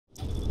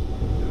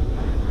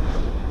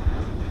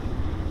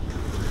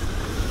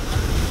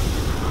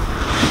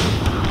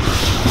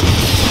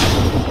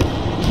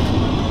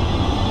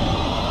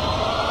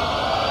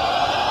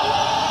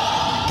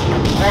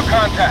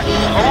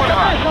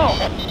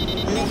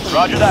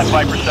Roger that,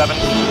 Viper 7.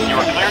 You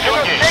are clear to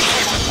engage.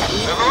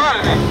 There's a lot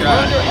of these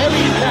guys. Under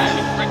heavy attack.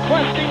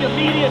 Requesting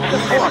immediate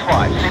support.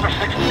 Saber 5, Saber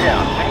 6 is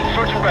down. I need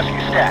search and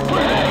rescue stat.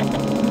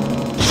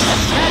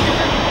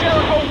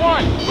 Jericho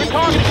 1. We're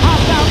targeting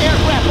hostile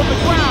aircraft from the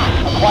ground.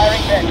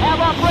 Acquiring vent. Have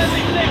our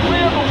friendly stay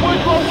clear of the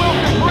Woodrow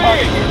Wilson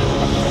Bridge.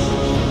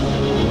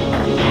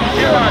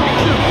 Jericho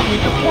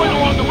 2. Deploy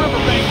along the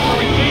riverbank for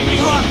engaging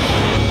hostiles.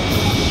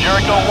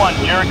 Jericho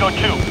 1, Jericho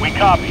 2, we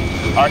copy.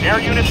 Our air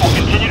units will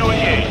continue to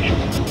engage.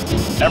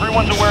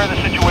 Everyone's aware of the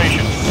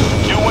situation.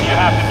 Do what you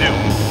have to do.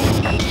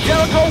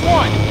 Jericho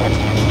 1,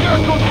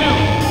 Jericho 2.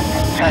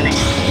 Teddy,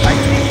 I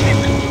see him.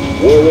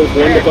 Warwolf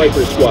 1 to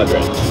Viper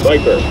Squadron.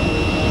 Viper.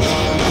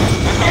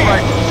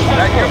 Right. Is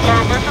that your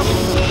car, Bishop?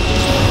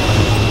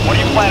 What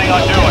are you planning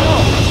on doing?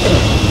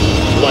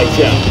 Lights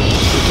out.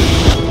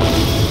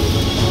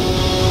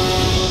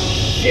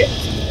 Shit.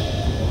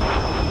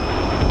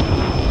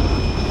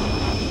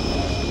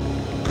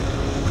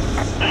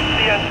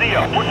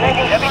 We're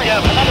taking heavy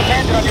damage. Another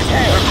bandit on your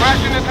tail. They're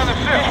crashing into the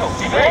ship.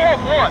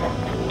 Warwolf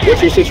 1.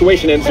 What's your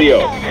situation, NCO?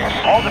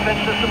 All defense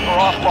systems are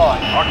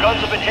offline. Our guns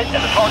have been hit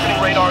and the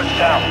targeting radar is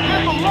down.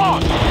 Missile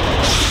launch.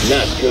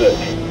 Not good.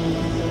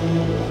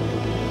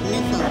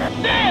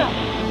 Damn!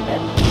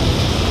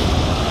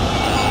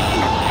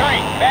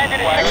 Three, bandit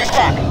at 6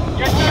 o'clock.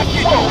 Just not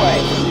get your way.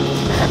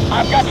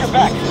 I've got your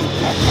back.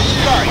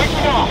 Sorry,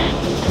 switching off.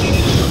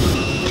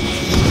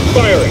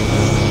 Firing.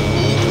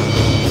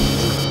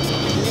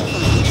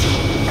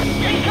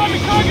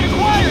 Incoming target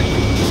acquired!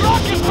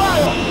 Rocket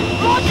fire!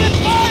 Rocket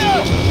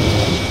fire!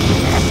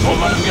 Don't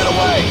let him get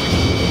away!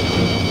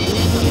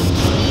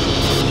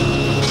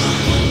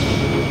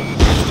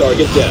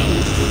 Target down.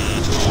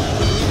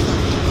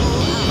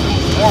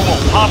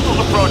 Warwolf, hostiles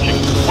approaching.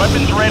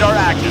 Weapons radar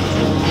active.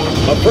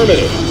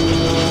 Affirmative.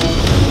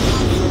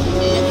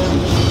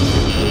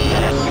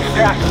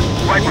 Staff,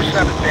 Viper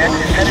 7, bandit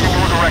is heading in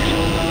your direction.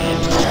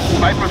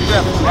 Viper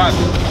 7,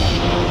 roger.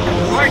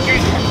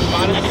 Working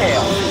on his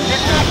tail.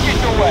 Did not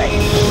get away.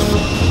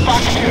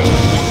 Fox 2,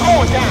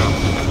 going down.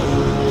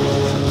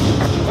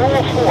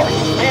 Warwolf 4,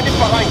 bandit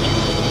behind you.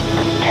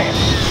 Damn,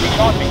 he's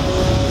on me.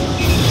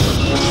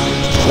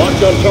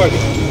 Locked on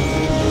target.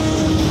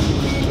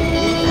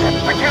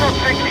 I cannot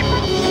take him.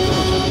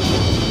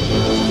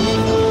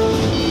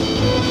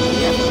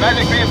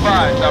 Magic be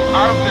advised, I'm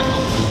out of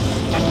missiles.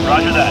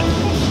 Roger that.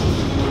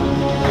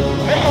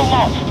 Missile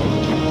launched.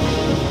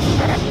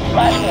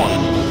 Flash 1.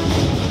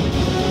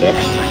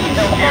 Next.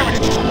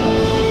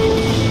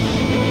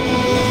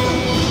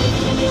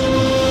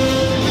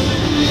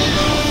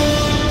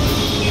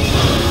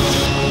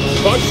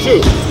 Fox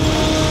 2.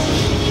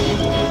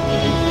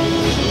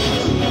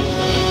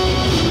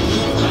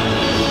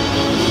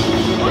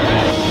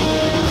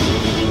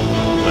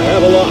 I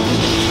have a lock.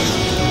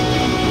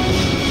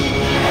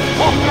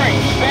 Wolf 3,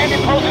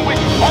 bandit posing with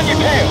you, on your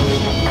tail.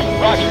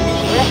 Roger,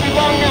 won't be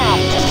long now.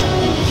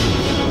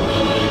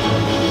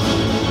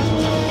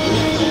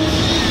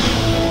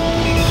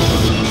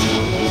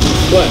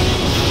 Flash.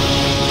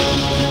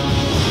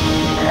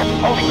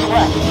 Holy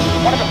crap,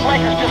 one of the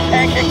flankers just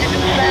pancaked into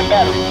the sand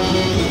battery.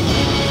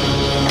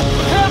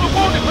 Prepare the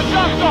wounded for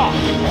dust off!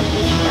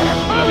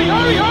 Hurry,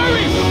 hurry,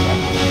 hurry!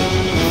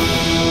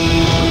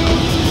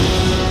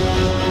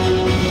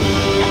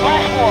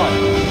 Flash 1.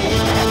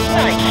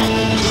 Nice.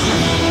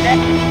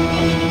 Next.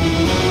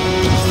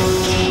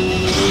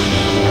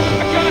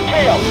 I got a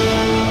tail.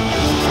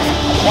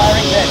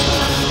 Acquiring vent.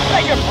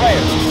 Say your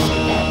prayers.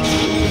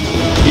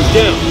 He's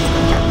down.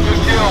 Good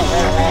kill,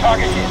 Warwolf.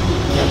 Target hit.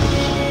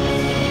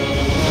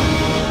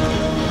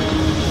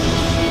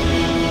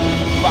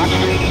 Fox 2.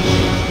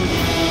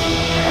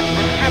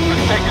 This ship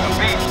is taking a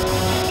beat.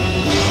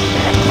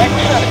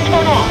 Viper 7,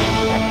 turn off.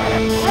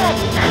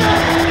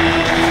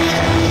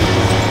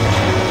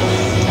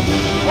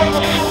 One of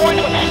them is going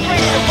to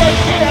extreme the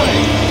Viper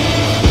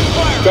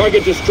 7.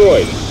 Target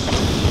destroyed.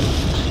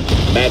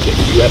 Magic,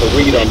 you have a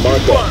read on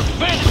Marco.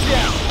 Bandit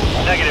down!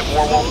 Negative,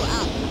 Warwolf.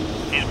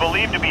 He's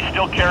believed to be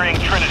still carrying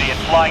Trinity and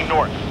flying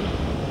north,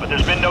 but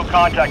there's been no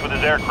contact with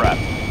his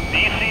aircraft.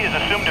 DC is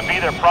assumed to be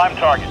their prime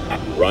target.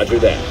 Roger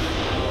that.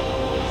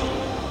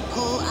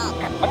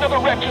 Another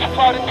wreck just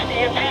plowed into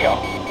the NGO.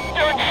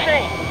 They're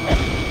insane.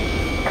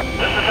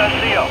 This is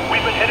SCO.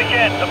 We've been hit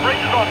again. The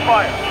bridge is on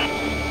fire.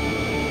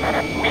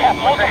 We have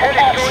multiple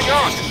headings going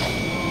on.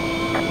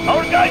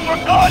 Our guys were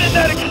caught in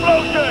that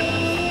explosion!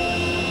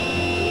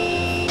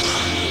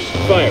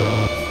 Fire.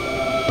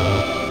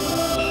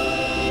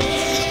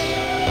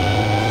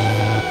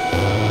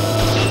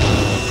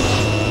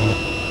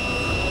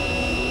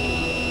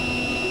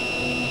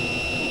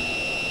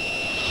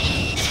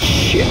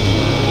 Shit.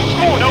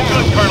 Oh, no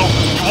good, Colonel.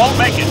 You won't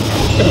make it.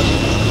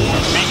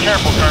 Be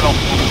careful, Colonel.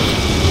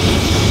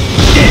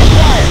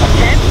 Fire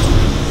again.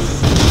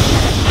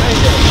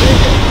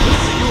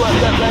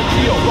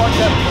 USFNCO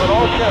broadcasting on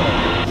all channels.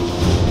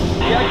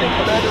 The acting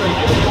commander has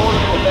given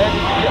orders to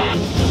abandon ship.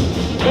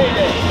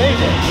 Mayday,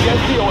 mayday, the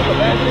NCO is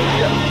abandoning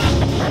ship.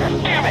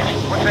 Damn it!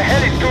 What the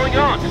hell is going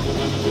on?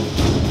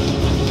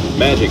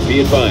 Magic, be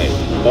advised.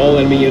 All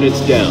enemy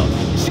units down.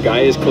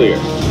 Sky is clear.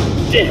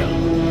 Damn!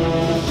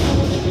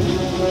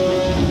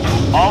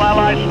 All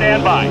allies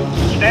stand by.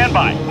 Stand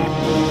by.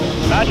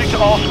 Magic to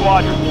all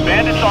squadrons.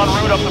 Bandits en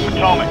route up the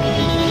Potomac.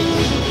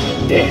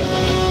 Damn.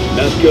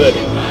 Not good.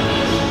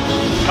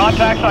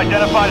 Contacts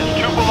identified as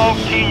Tupolev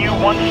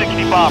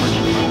Tu-160 bombers.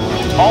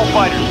 All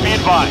fighters, be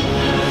advised.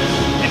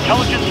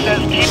 Intelligence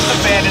says keep the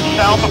bandits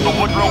south of the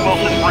Woodrow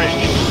Wilson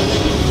Bridge.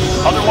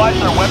 Otherwise,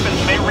 their weapons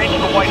may reach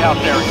the White House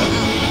area.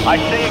 I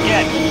say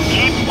again,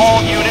 keep all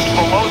units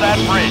below that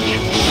bridge.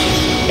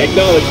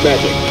 Acknowledge,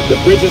 Magic. The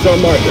bridge is our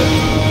marker.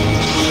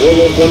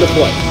 Warwolf 1 to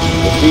flight.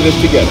 Let's do this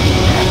together.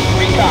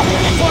 Recon.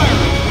 Fire.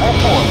 All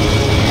four.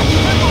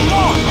 Missile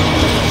launch.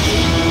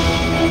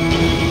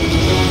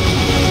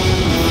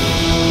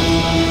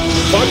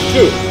 Fox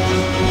 2.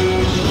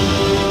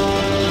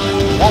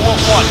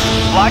 Warwolf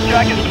 1,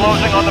 Blackjack is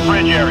closing on the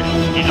bridge area.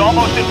 He's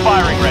almost in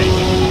firing range.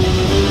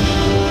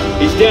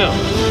 He's down.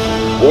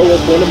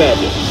 Warwolf 1 to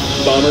Magic.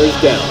 Bomber is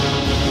down.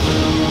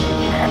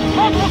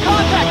 Multiple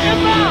contact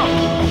inbound.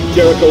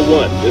 Jericho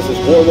 1, this is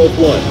Warwolf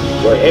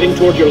 1. We're heading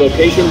toward your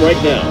location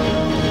right now.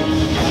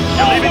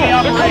 You're leaving the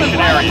operation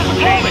area.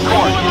 Change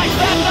course. Like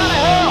bats out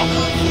of hell.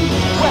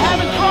 We're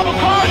having trouble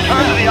carting.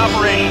 Return to the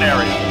operation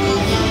area.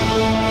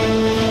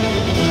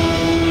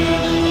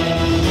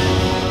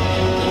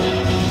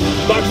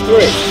 Fox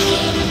 3.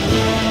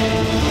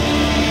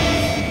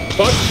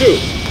 Fox 2.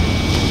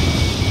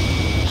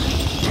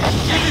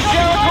 This is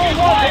Jericho 1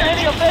 to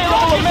any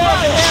available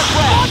American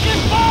aircraft.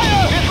 Fucking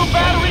fire! Missile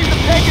batteries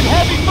are taking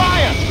heavy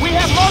fire. We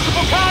have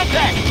multiple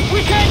contacts.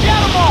 We can't get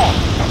them all.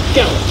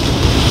 Go.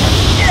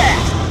 Yeah!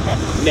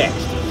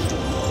 Next.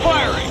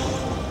 Firing.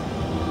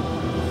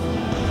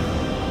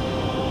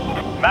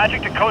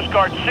 Magic to Coast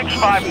Guard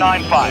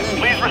 6595.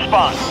 Please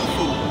respond.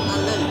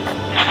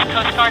 This is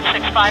Coast Guard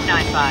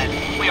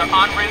 6595. We are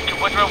en route to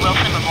Woodrow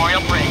Wilson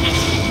Memorial Bridge.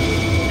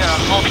 There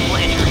are multiple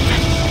injuries.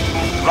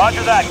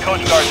 Roger that,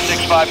 Coast Guard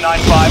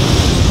 6595.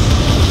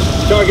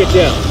 Target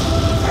down.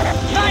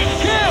 Nice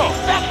kill!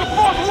 That's the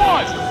fourth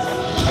one!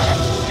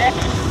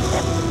 Next.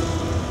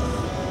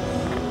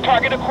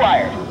 Target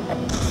acquired.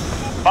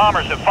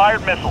 Bombers have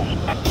fired missiles.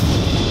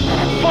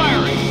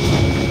 Firing!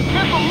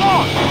 Missile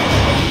launch!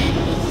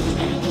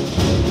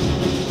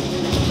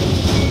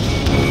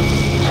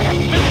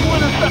 Missile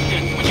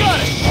intercepted! We got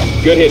it!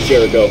 Good hit,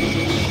 Jericho.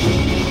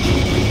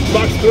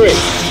 Fox 3.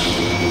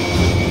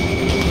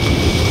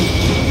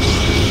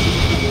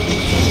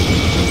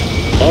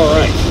 All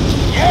right.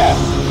 Yeah!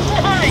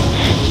 Right!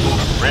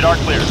 Radar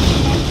clear.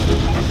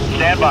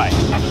 Stand by.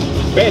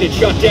 Bandit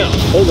shot down.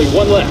 Only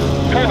one left.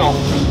 Colonel!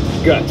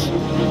 Guts.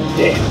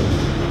 Damn.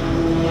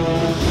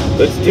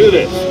 Let's do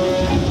this.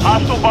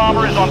 Hostile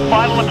bomber is on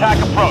final attack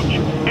approach.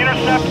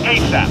 Intercept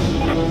ASAP.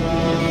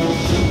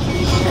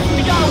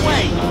 We got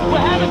away! We're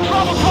having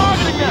trouble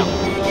targeting them!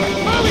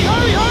 Hurry,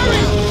 hurry,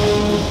 hurry!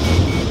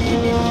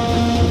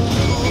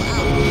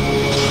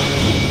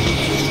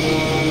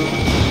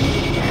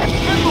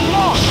 Missile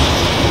launch!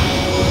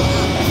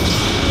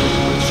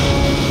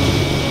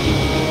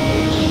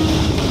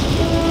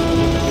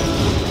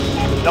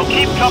 They'll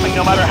keep coming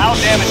no matter how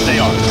damaged they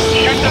are.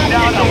 Shoot them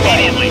down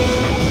immediately.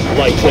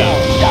 Lights out.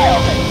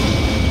 Dial it.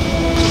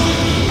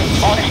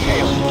 On his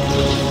tail.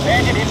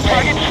 Bandit hit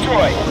target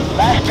destroyed.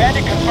 Last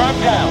bandit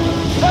confirmed down.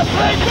 That's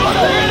right,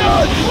 gonna hit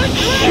us!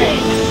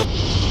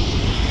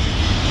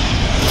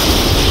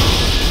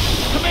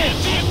 Command,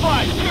 be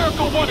advised.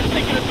 Jericho 1 is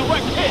taking a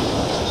direct hit.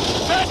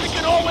 Magic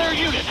and all air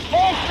units.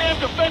 All SAM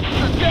defenses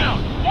are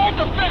down. All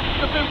defenses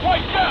have been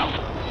wiped out.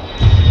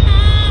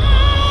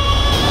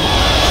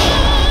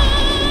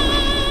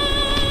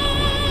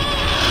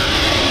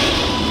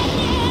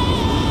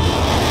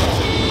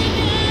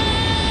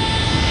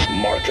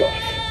 Markov.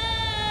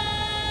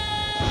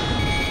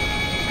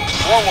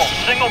 Warwolf,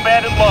 single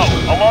bandit low,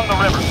 along the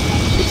river.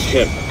 It's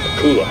him,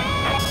 Akula.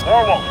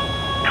 Warwolf,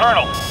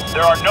 Colonel,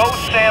 there are no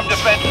SAM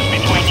defenses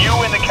between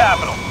you and the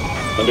capital.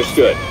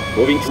 Understood.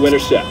 Moving to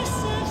intercept.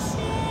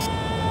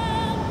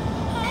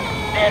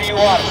 There you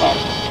are, Tom.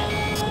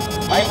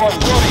 I was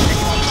worried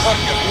that you would hurt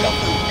yourself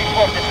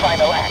before the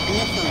final act.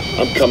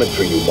 I'm coming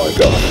for you,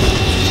 Markov.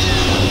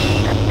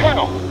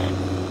 Colonel!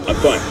 I'm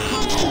fine.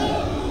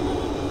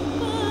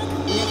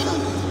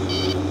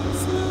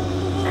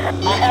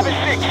 I have it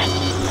fixed.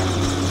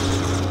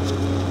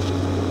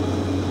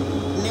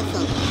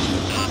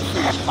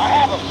 I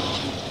have him.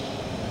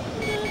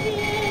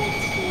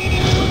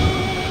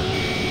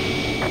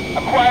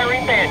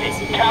 Acquiring bandit,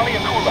 Tally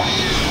Akula.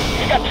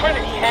 He's got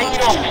Trinity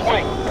hanging off his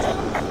wing.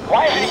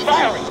 Why isn't he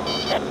firing?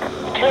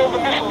 Kill the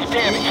missile's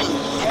damaged.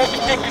 He must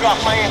have nicked it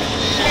off my enemy.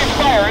 Can't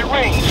fire at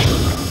range.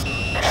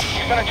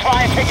 He's gonna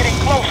try and take it in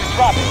close and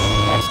drop it.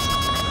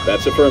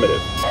 That's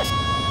affirmative.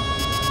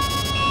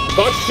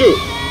 Fox 2.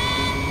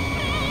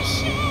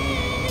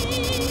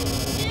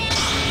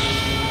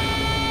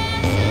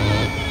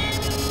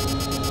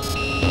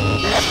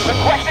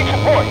 Requesting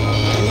support.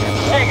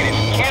 Negative.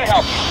 Can't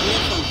help you.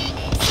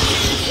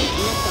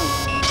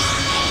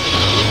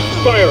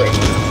 Firing.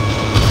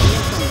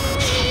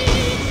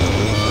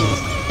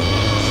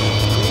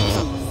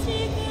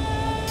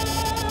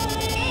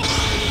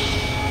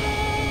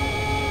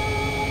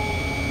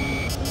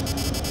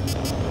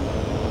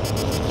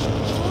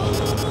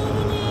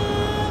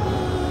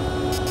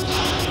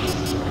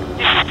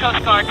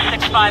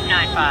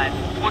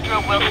 6595.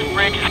 Woodrow Wilson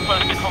Bridge is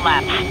close to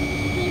collapse.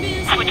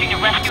 Switching to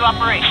rescue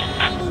operations.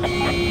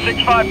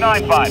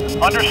 6595.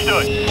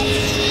 Understood.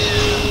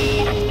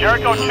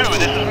 Jericho 2,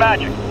 this is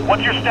Magic.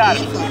 What's your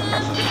status?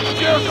 This is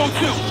Jericho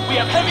 2. We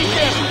have heavy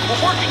damage. We're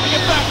working to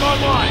get back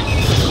online.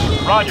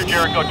 Roger,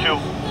 Jericho 2.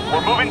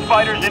 We're moving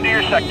fighters into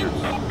your sector.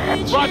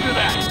 Roger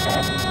that.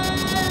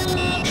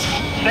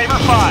 Saber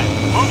 5,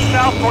 move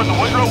south toward the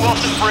Woodrow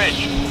Wilson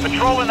Bridge.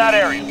 Patrol in that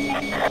area.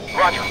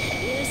 Roger.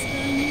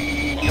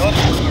 Your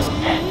skills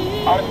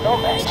are no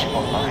match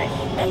for mine.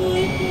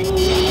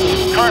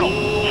 Colonel,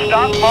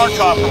 stop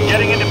Markov from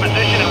getting into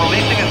position and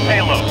releasing his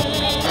payload.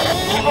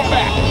 Keep him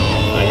back.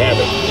 I have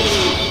it.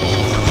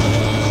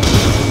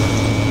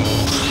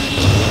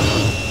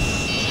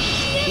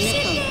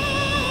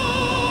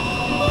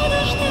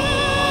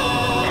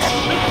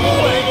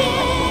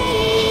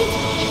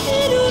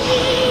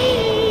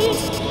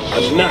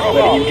 I'm not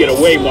letting you get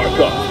away, Markov.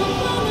 You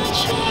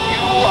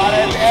are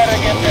as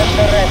arrogant as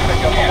the rest of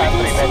your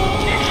countrymen.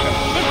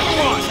 Mr.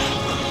 One!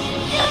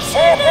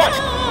 All one!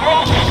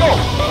 Lost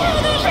scope!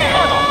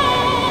 Colonel!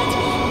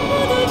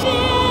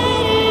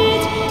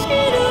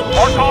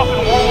 Markov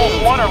and Warwolf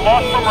 1 are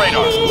lost from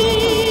radar.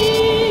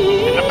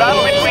 It's a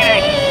battle between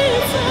aces.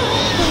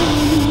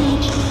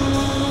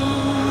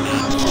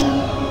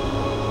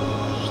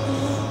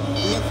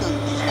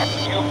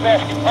 You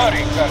best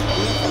hurry,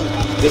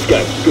 Colonel. This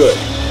guy's good.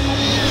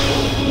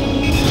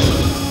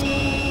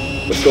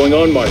 What's going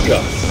on,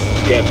 Markov?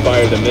 Can't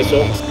fire the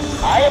missile?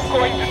 I am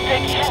going to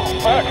take you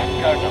first,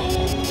 Colonel.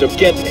 So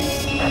get me.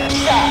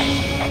 Die!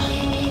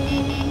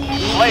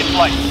 Blade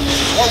flight.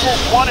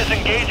 Warwolf 1 is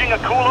engaging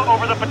Akula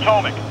over the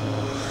Potomac.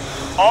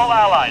 All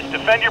allies,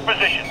 defend your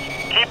positions.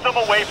 Keep them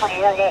away from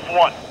Warwolf 1.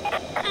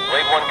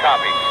 Blade 1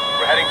 copy.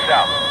 We're heading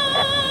south.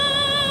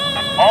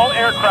 All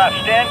aircraft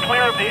stand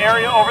clear of the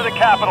area over the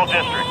Capital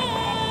District.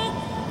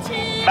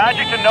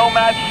 Magic to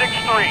Nomad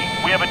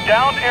 6-3. We have a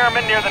downed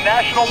airman near the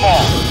National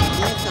Mall.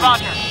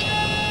 Roger.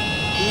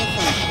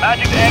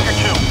 Magic to Anchor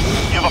 2.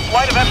 You have a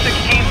flight of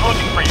F-16s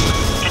looking for you.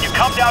 Can you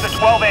come down to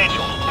 12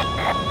 Angels?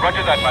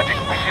 Roger that, Magic.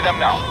 We see them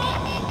now.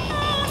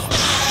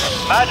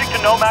 Magic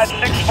to Nomad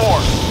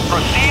 6-4.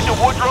 Proceed to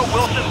Woodrow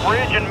Wilson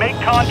Bridge and make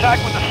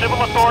contact with the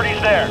civil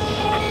authorities there.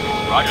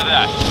 Roger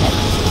that.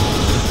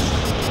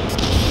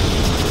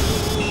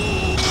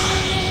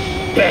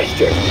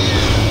 Bastard!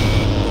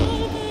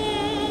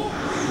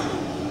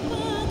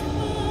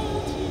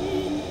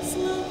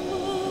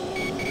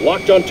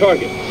 Locked on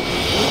target.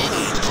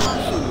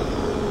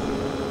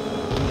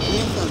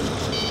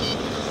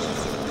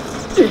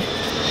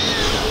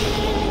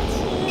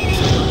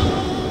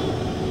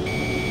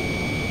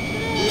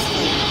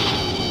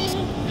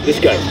 This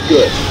guy's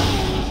good.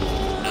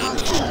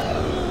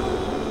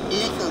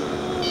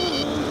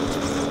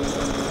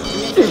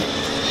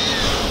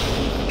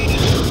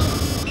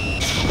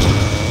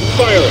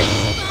 Firing!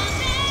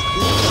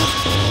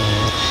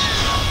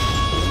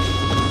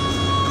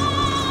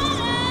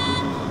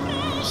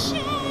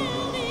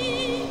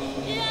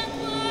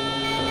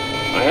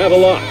 I have a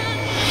lock.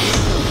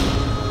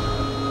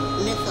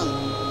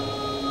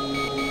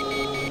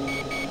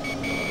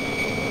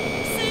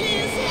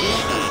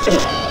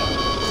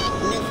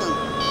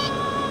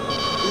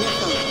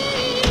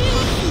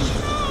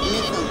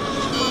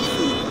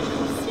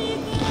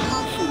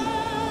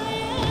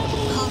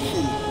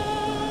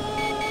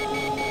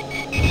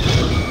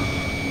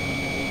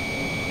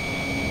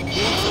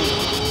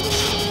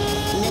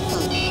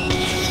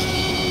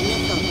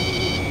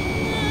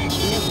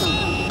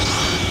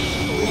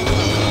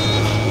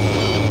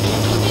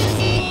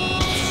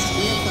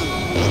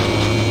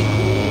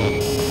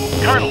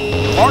 Colonel,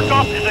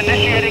 Markov is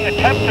initiating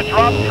attempt to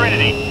drop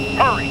Trinity.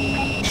 Hurry.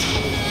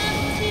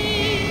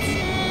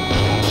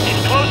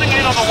 He's closing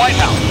in on the White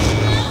House.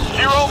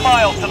 0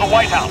 miles to the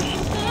White House.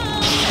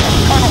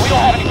 Colonel, we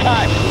don't have any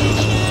time.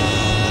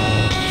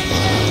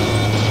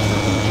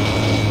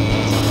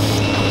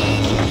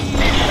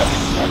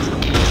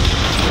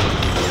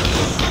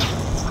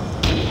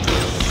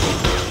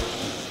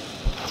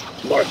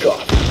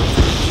 Markov.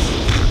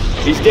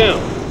 He's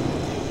down.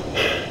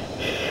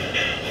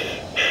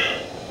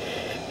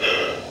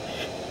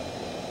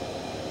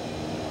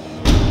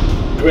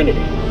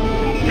 Trinity.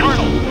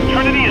 Colonel,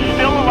 Trinity is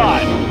still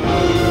alive.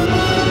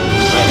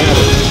 I have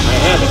it. I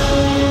have it.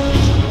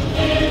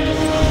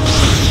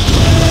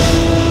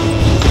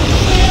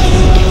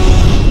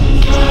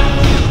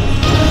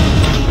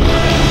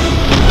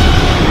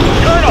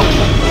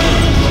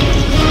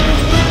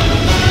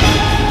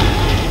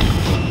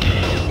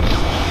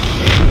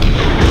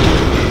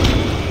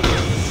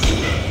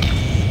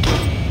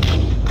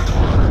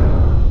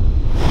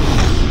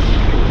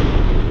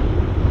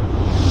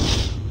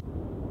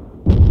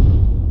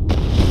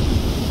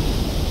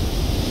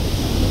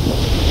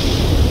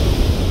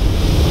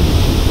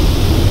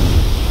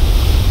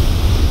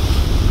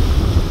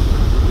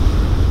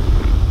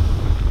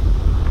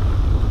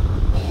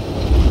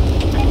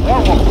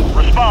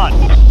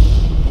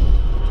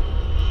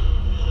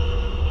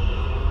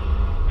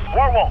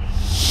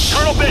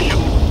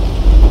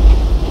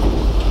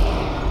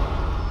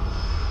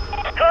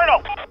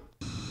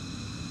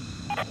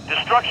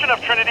 Destruction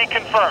of Trinity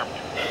confirmed.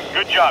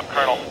 Good job,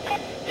 Colonel.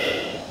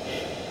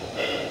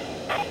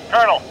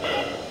 Colonel.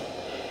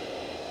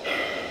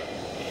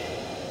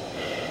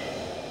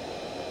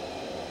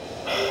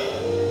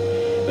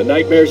 The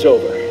nightmare's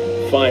over.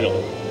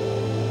 Finally.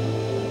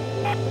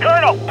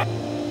 Colonel!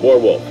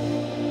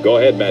 Warwolf. Go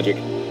ahead, Magic.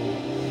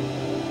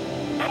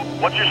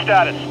 What's your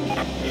status?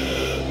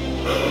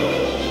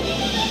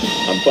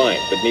 I'm fine,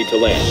 but need to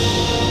land.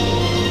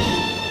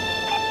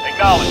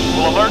 Acknowledged.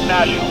 We'll alert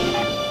National.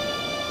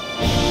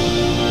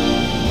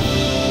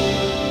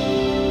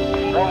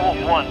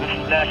 Warwolf 1, this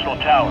is National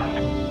Tower.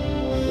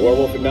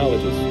 Warwolf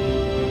acknowledges.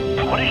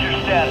 What is your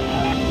status?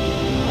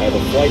 I have a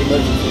flight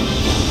emergency.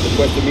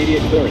 Request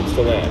immediate clearance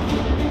to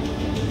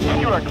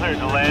land. You are cleared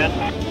to land.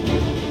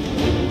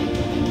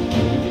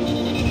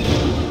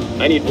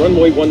 I need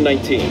runway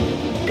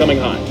 119. Coming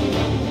hot.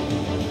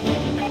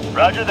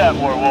 Roger that,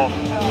 Warwolf.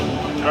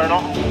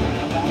 Colonel,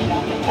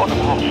 welcome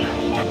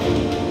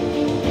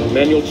closer.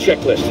 Manual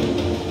checklist.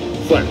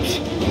 Flaps.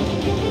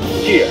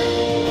 Gear.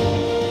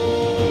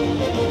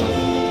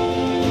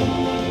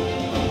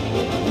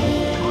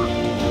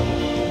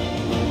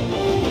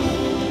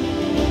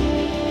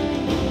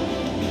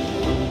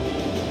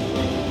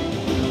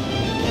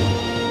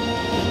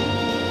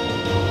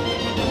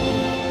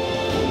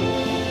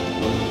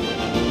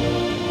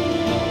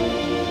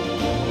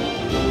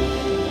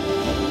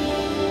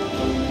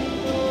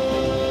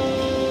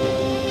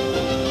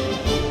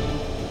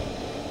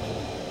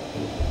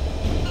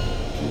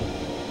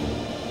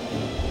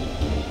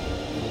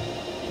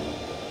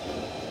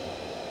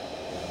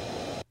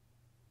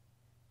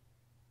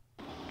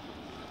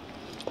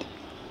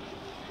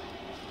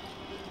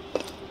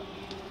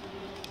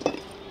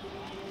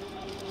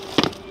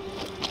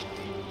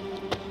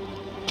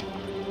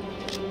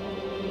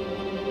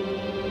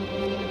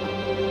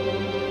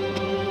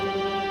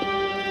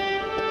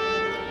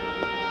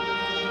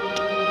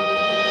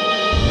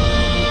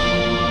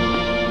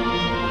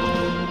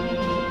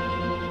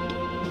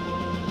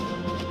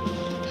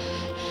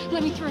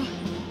 Let me through.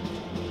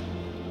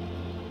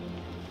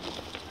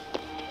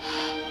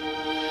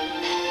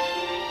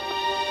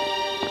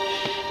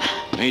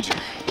 Major.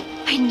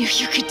 I knew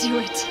you could do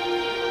it.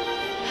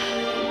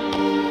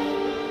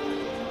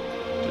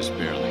 Just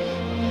barely.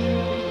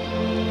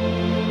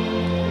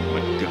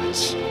 What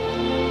guts.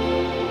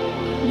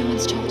 No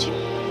one's told you?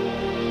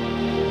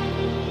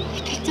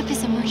 They picked up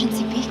his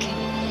emergency beacon.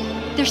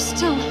 There's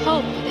still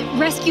hope.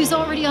 Rescue's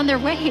already on their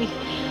way.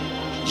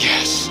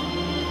 Yes.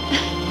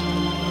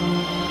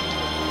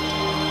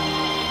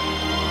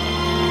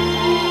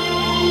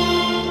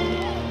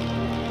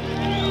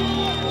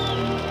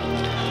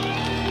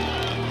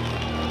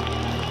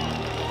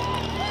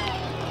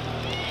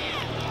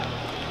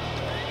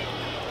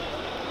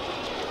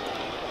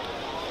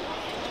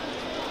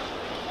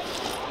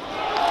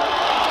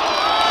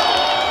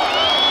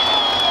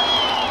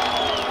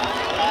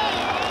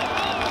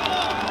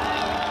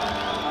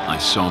 I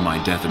saw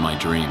my death in my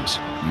dreams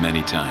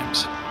many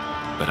times,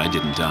 but I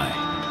didn't die.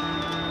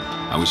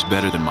 I was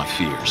better than my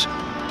fears,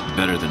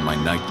 better than my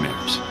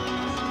nightmares.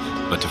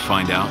 But to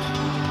find out,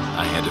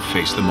 I had to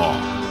face them all.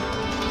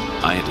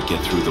 I had to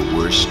get through the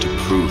worst to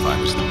prove I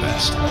was the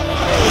best.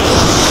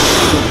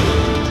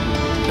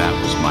 That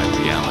was my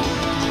reality.